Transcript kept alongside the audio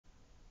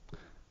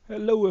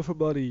Hello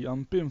everybody,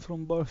 I'm Pim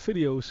from Bar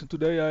Videos and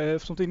today I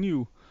have something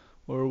new.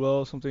 Or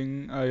well,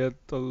 something I had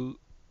some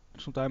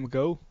time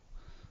ago.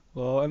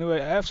 Well,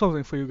 anyway, I have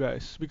something for you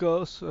guys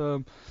because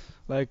a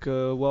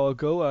while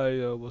ago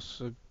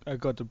I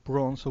got the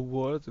bronze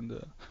award in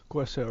the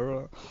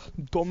Corsair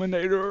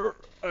Dominator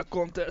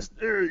contest.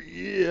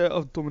 Yeah,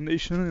 of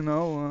domination,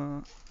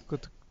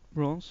 got the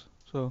bronze.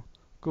 So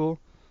cool.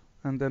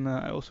 And then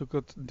I also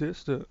got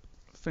this, the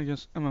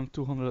Vengeance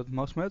MM200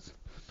 mouse mat.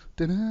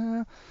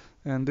 Ta-da!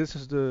 And this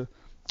is the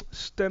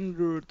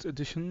standard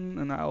edition,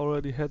 and I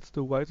already had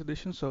the white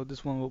edition, so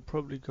this one will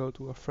probably go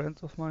to a friend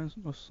of mine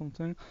or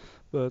something.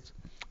 But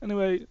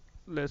anyway,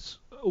 let's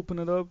open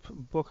it up,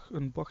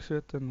 unbox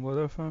it, and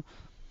whatever.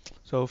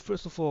 So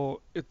first of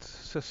all, it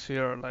says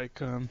here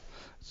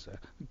it's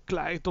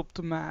glide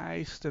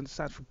optimized and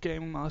stands for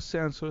gaming mouse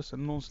sensors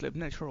and non-slip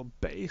natural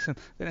base, and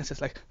then it says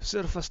like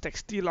surface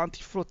textile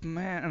anti-fraud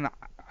man, and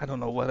I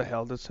don't know what the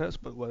hell that says,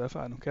 but whatever,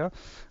 I don't care.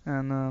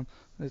 And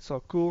it's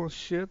all cool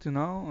shit, and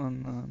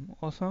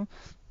awesome.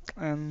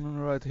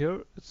 And right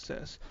here it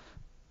says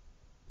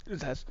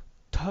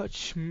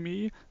touch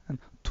me and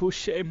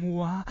touche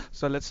moi.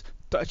 So let's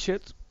touch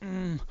it.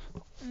 Mm,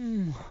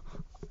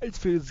 it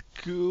feels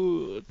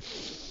good.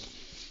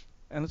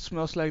 And it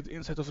smells like the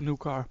inside of a new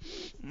car.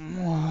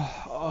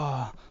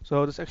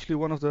 So that's actually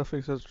one of the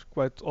things that's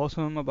quite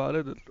awesome about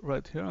it.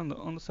 Right here on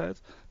the side,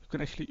 you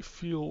can actually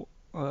feel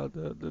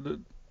the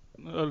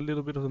a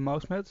little bit of the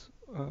mouse mat.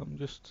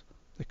 Just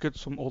they cut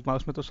some old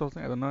mouse mat or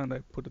something, I don't know, and they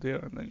put it here,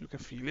 and then you can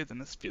feel it,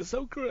 and it feels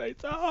so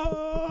great.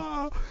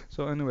 So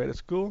anyway,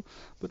 that's cool.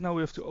 But now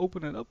we have to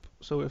open it up,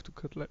 so we have to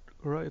cut like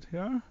right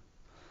here,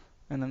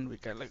 and then we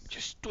can like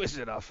just twist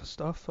it off and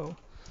stuff. So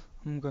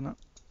I'm gonna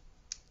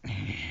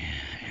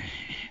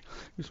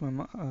use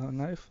my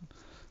knife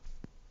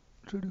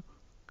to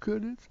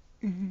cut it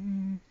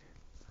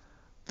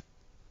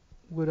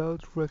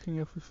without wrecking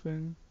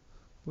everything,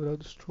 without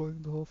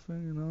destroying the whole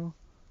thing.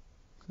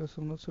 Because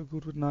I'm not so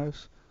good with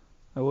knives.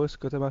 I always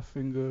cut in my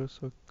fingers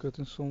or cut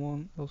in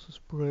someone else's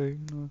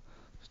brain or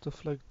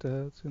stuff like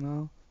that.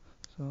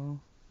 So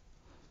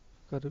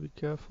gotta be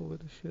careful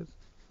with this shit.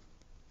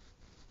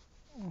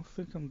 I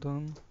think I'm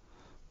done.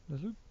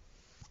 Look.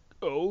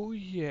 Oh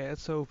yeah,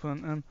 it's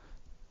open and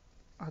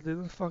I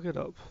didn't fuck it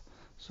up.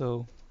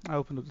 So I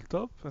opened up the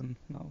top and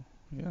now,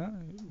 yeah,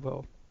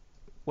 well,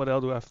 what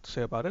else do I have to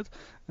say about it?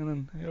 And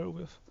then here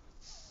with,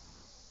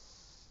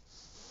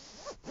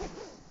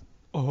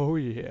 oh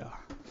yeah.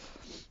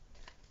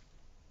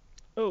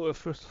 Oh,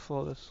 first of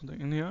all, there's something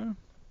in here.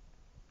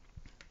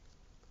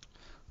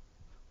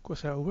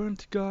 Corsair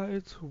warranty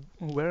guide,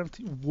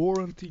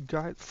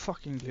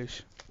 fuck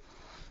English.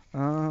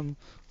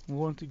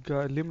 Warranty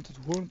guide, limited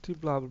warranty,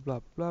 blah blah blah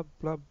blah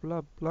blah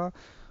blah blah.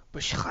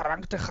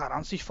 Beschrankte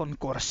garantie van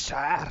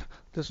Corsair.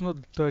 That's not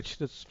Dutch,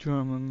 that's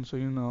German, so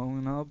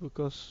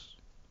because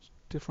it's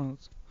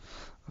different.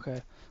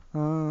 Okay.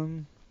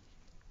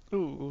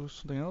 Ooh,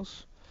 something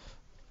else.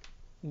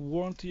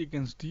 Warranty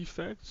against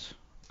defects.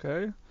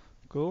 Okay,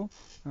 cool.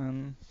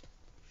 And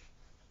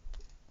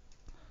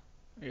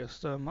here's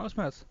the mouse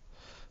mat.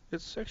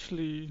 It's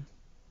actually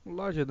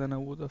larger than I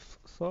would have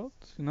thought.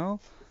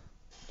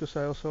 Because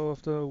I also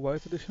have the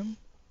white edition.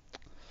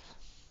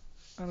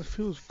 And it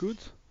feels good.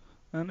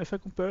 And if I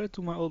compare it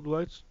to my old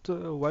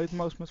white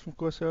mouse mat from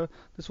Corsair,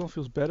 this one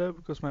feels better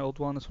because my old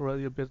one is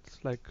already a bit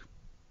like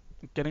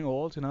getting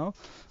old.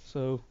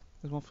 So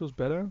this one feels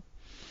better.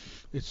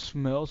 It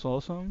smells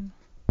awesome.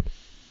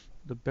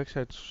 The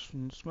backside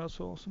smells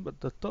awesome, but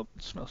the top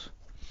smells.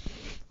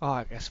 Oh,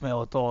 I can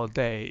smell it all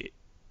day.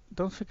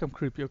 Don't think I'm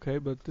creepy, okay?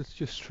 But it's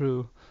just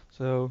true.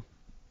 So,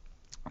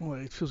 well,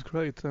 it feels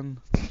great, and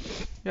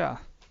yeah,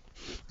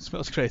 it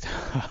smells great.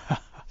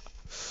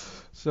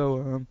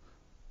 So,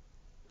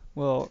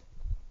 well,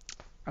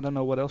 I don't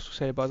know what else to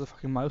say about the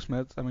fucking mouse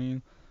mat. I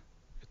mean,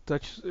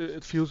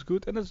 it feels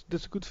good, and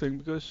that's a good thing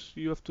because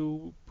you have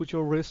to put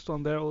your wrist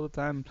on there all the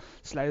time,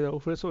 slide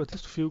over it, so it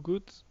has to feel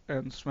good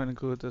and smelling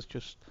good. That's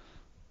just,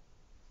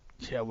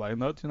 yeah, why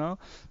not?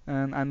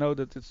 And I know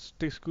that it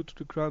sticks good to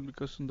the ground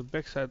because on the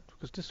back side,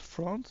 because this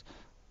front,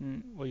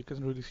 well, you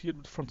can't really see it,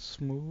 but the front is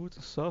smooth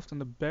and soft, and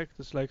the back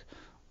is like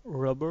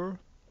rubber.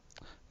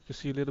 You can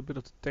see a little bit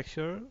of the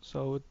texture,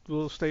 so it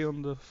will stay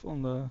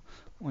on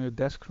your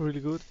desk really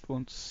good. It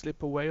won't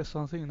slip away or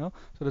something. So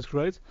that's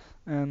great.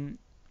 And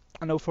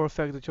I know for a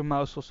fact that your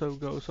mouse also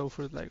goes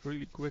over it like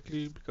really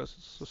quickly because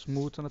it's so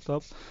smooth on the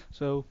top.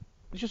 So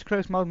it's just a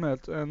great mouse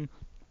mat, and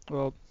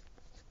well,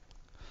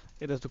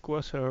 it has the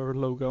Corsair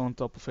logo on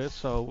top of it.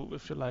 So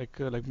if you like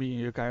me,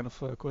 you're kind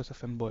of a Corsair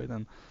fanboy,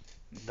 then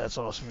that's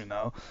awesome.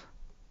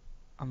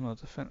 I'm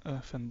not a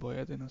fanboy.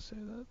 I didn't say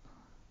that.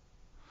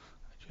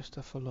 I just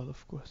have a lot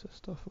of Corsair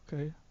stuff.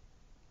 Okay.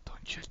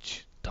 Don't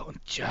judge.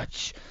 Don't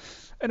judge.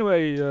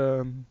 Anyway,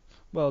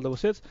 well, that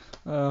was it.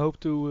 Hope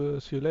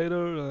to see you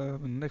later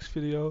in the next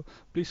video.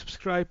 Please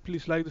subscribe,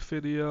 please like the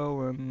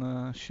video,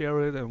 and share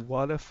it, and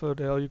whatever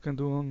the hell you can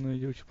do on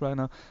YouTube right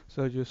now.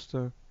 So just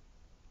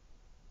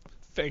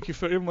thank you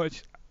very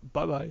much.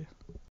 Bye bye.